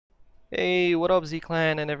Hey, what up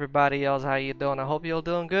Z-Clan and everybody else, how you doing? I hope you're all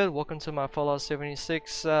doing good. Welcome to my Fallout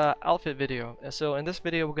 76 outfit video. And so in this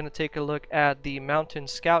video we're going to take a look at the Mountain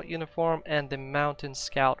Scout uniform and the Mountain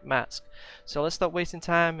Scout mask. So let's stop wasting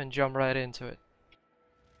time and jump right into it.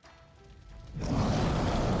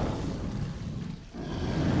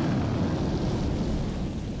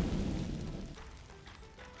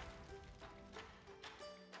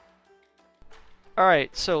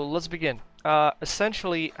 Alright, so let's begin.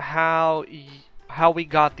 Essentially how we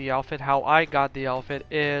got the outfit, how I got the outfit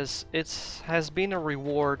is has been a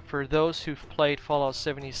reward for those who've played Fallout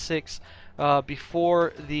 76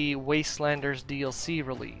 before the Wastelanders DLC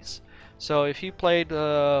release. So if you played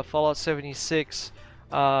Fallout 76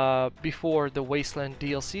 before the Wasteland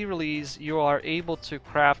DLC release, you are able to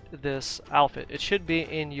craft this outfit. It should be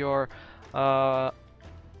in your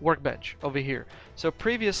workbench over here. So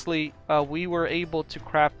previously we were able to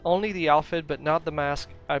craft only the outfit but not the mask.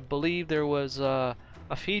 I believe there was a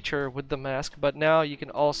feature with the mask, but now you can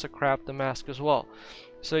also craft the mask as well.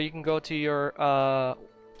 So you can go to your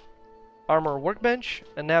armor workbench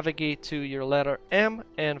and navigate to your letter M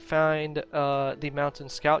and find the Mountain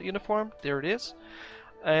Scout uniform. There it is.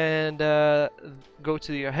 And go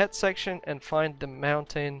to your head section and find the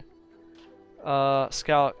Mountain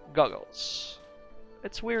Scout goggles.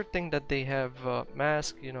 It's a weird thing that they have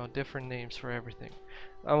masks, you know, different names for everything.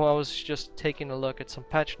 I was just taking a look at some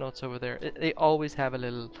patch notes over there. They always have a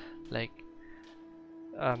little, like,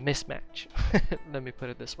 mismatch. Let me put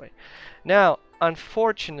it this way. Now,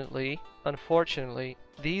 unfortunately,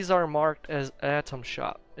 these are marked as Atom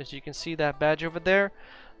Shop. As you can see that badge over there,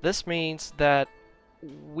 this means that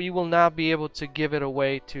we will not be able to give it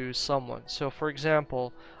away to someone. So, for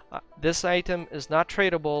example, this item is not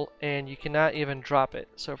tradable and you cannot even drop it.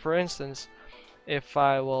 So for instance, if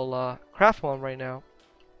I will craft one right now,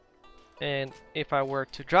 and if I were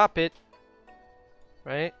to drop it,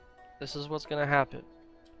 right, this is what's gonna happen.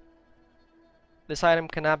 This item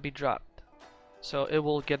cannot be dropped, so it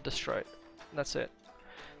will get destroyed. That's it.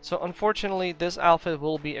 So unfortunately this outfit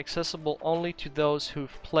will be accessible only to those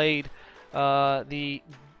who've played the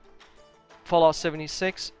Fallout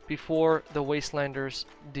 76 before the Wastelanders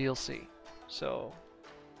DLC. So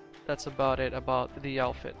that's about it about the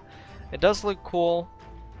outfit. It does look cool,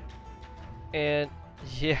 and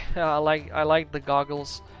yeah, I like the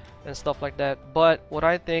goggles and stuff like that. But what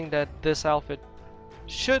I think that this outfit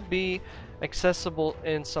should be accessible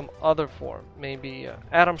in some other form, maybe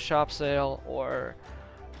Atom Shop sale or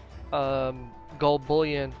gold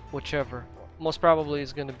bullion, whichever. Most probably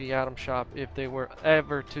is going to be Atom Shop if they were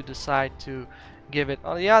ever to decide to give it.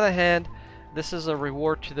 On the other hand, this is a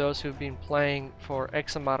reward to those who've been playing for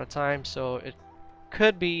X amount of time, so it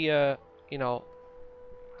could be, you know,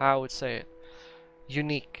 how I would say it,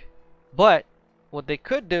 unique. But what they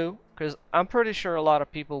could do, because I'm pretty sure a lot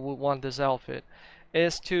of people would want this outfit,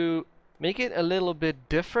 is to make it a little bit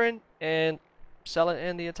different and sell it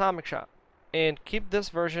in the Atomic Shop, and keep this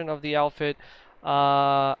version of the outfit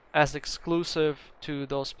as exclusive to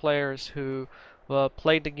those players who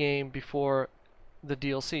played the game before the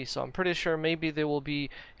DLC. So I'm pretty sure maybe they will be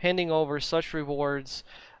handing over such rewards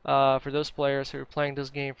for those players who are playing this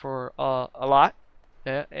game for a lot,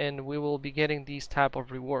 and we will be getting these type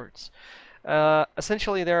of rewards.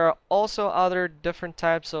 Essentially, there are also other different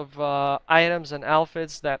types of items and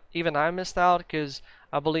outfits that even I missed out, because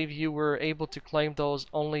I believe you were able to claim those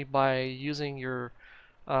only by using your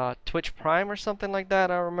Twitch Prime or something like that.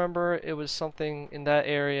 I remember it was something in that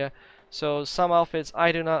area. So some outfits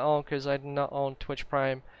I do not own because I do not own Twitch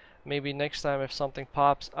Prime. Maybe next time if something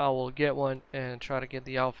pops, I will get one and try to get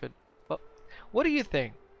the outfit. But what do you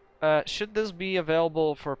think? Should this be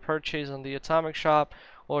available for purchase on the Atomic Shop,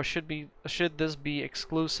 or should this be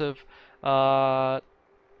exclusive, like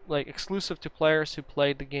exclusive to players who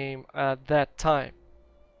played the game at that time?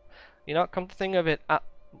 You know, come to think of it,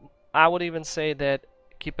 I would even say that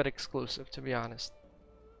keep it exclusive, to be honest.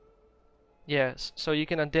 Yes, so you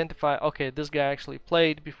can identify, okay, this guy actually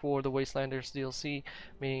played before the Wastelanders DLC,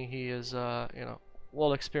 meaning he is, you know,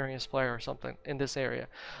 well-experienced player or something in this area.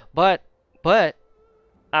 But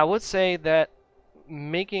I would say that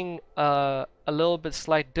making a little bit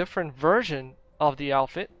slight different version of the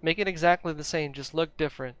outfit, make it exactly the same, just look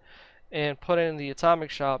different, and put it in the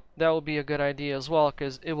Atomic Shop, that would be a good idea as well,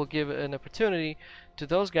 because it will give an opportunity to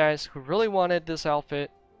those guys who really wanted this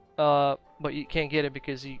outfit, but you can't get it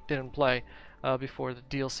because you didn't play before the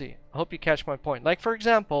DLC. I hope you catch my point. Like for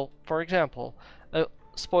example,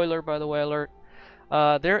 spoiler by the way alert,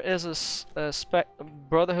 there is a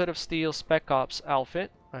Brotherhood of Steel Spec Ops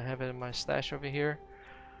outfit. I have it in my stash over here,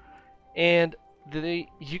 and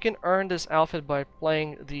You can earn this outfit by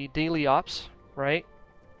playing the daily ops, right?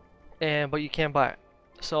 But you can't buy it.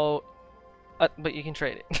 So, but you can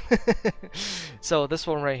trade it. So this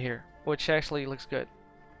one right here, which actually looks good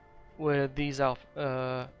with these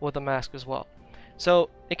with the mask as well. So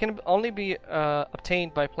it can only be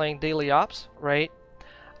obtained by playing daily ops, right?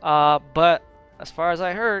 But as far as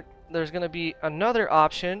I heard, there's gonna be another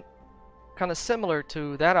option, kind of similar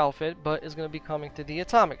to that outfit, but is gonna be coming to the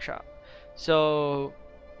Atomic Shop. So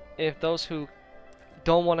if those who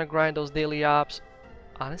don't want to grind those daily ops,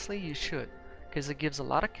 honestly, you should, because it gives a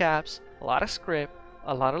lot of caps, a lot of script,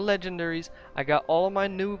 a lot of legendaries. I got all of my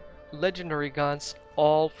new legendary guns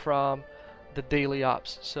all from the daily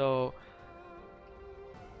ops. So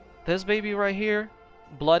this baby right here,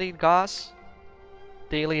 Bloodied Goss,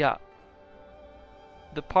 daily op.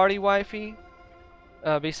 The Party Wifey,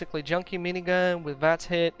 basically junky minigun with VATS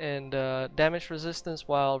hit and damage resistance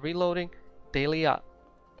while reloading, daily op.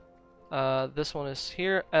 This one is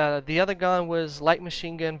here. The other gun was light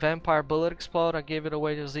machine gun vampire bullet explode. I gave it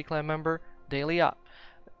away to a Z-Clan member, daily op.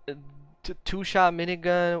 Two-shot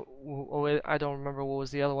minigun, I don't remember what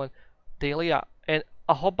was the other one, daily op. And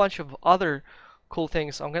a whole bunch of other cool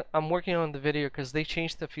things. I'm working on the video because they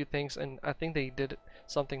changed a few things and I think they did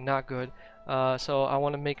something not good. So I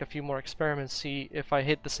want to make a few more experiments, see if I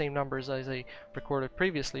hit the same numbers as I recorded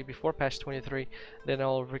previously before patch 23, then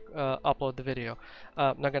I'll upload the video.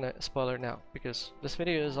 I'm not gonna spoil it now because this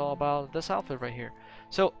video is all about this outfit right here.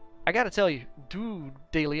 So I gotta tell you, do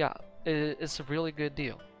daily op. It's a really good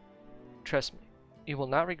deal. Trust me, you will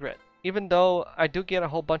not regret. Even though I do get a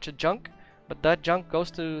whole bunch of junk, but that junk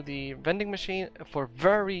goes to the vending machine for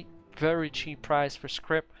very, very cheap price for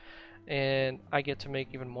script, and I get to make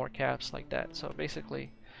even more caps like that. So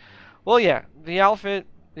basically, well, yeah, the outfit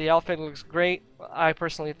looks great. I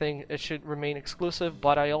personally think it should remain exclusive,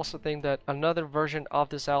 but I also think that another version of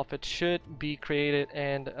this outfit should be created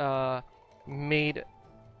and made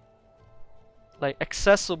like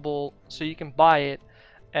accessible so you can buy it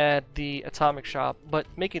at the Atomic Shop, but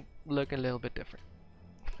make it look a little bit different.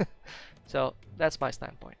 So that's my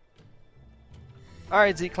standpoint.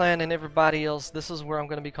 Alright, Z-Clan and everybody else, this is where I'm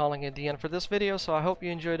going to be calling it the end for this video, so I hope you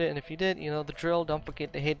enjoyed it, and if you did, you know the drill. Don't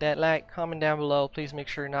forget to hit that like, comment down below. Please make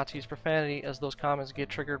sure not to use profanity, as those comments get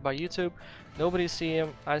triggered by YouTube. Nobody see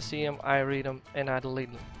them, I see them, I read them, and I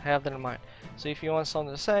delete them. Have that in mind. So if you want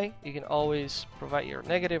something to say, you can always provide your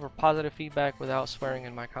negative or positive feedback without swearing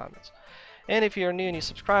in my comments. And if you're new and you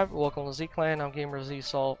subscribe, welcome to Z-Clan. I'm Gamer Z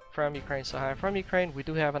Soul from Ukraine, so hi from Ukraine. We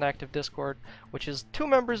do have an active Discord, which is 2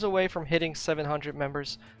 members away from hitting 700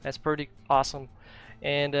 members. That's pretty awesome.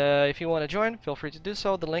 And if you want to join, feel free to do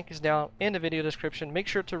so. The link is down in the video description. Make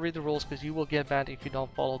sure to read the rules because you will get banned if you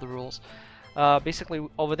don't follow the rules. Basically,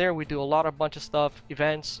 over there we do a bunch of stuff: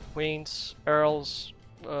 events, queens, earls,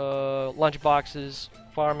 lunch boxes,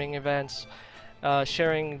 farming events,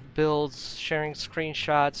 sharing builds, sharing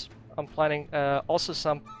screenshots. I'm planning also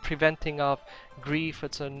some preventing of grief.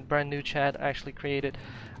 It's a brand new chat I actually created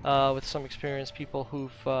with some experienced people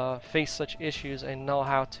who've faced such issues and know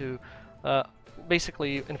how to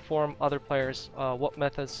basically inform other players what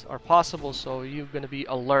methods are possible, so you're going to be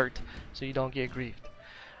alert so you don't get griefed.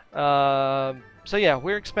 So yeah,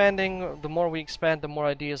 we're expanding. The more we expand, the more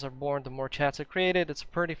ideas are born, the more chats are created. It's a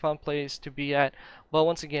pretty fun place to be at. But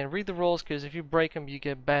once again, read the rules, because if you break them, you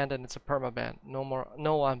get banned, and it's a permaban. No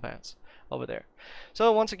unbans over there.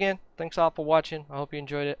 So once again, thanks all for watching. I hope you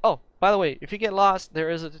enjoyed it. Oh, by the way, if you get lost, there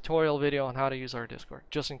is a tutorial video on how to use our Discord,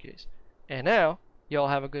 just in case. And now, y'all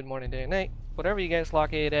have a good morning, day, and night, whatever you guys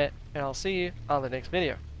lock it at, and I'll see you on the next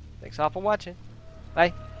video. Thanks all for watching.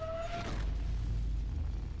 Bye.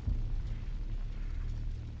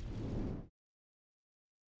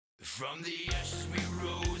 From the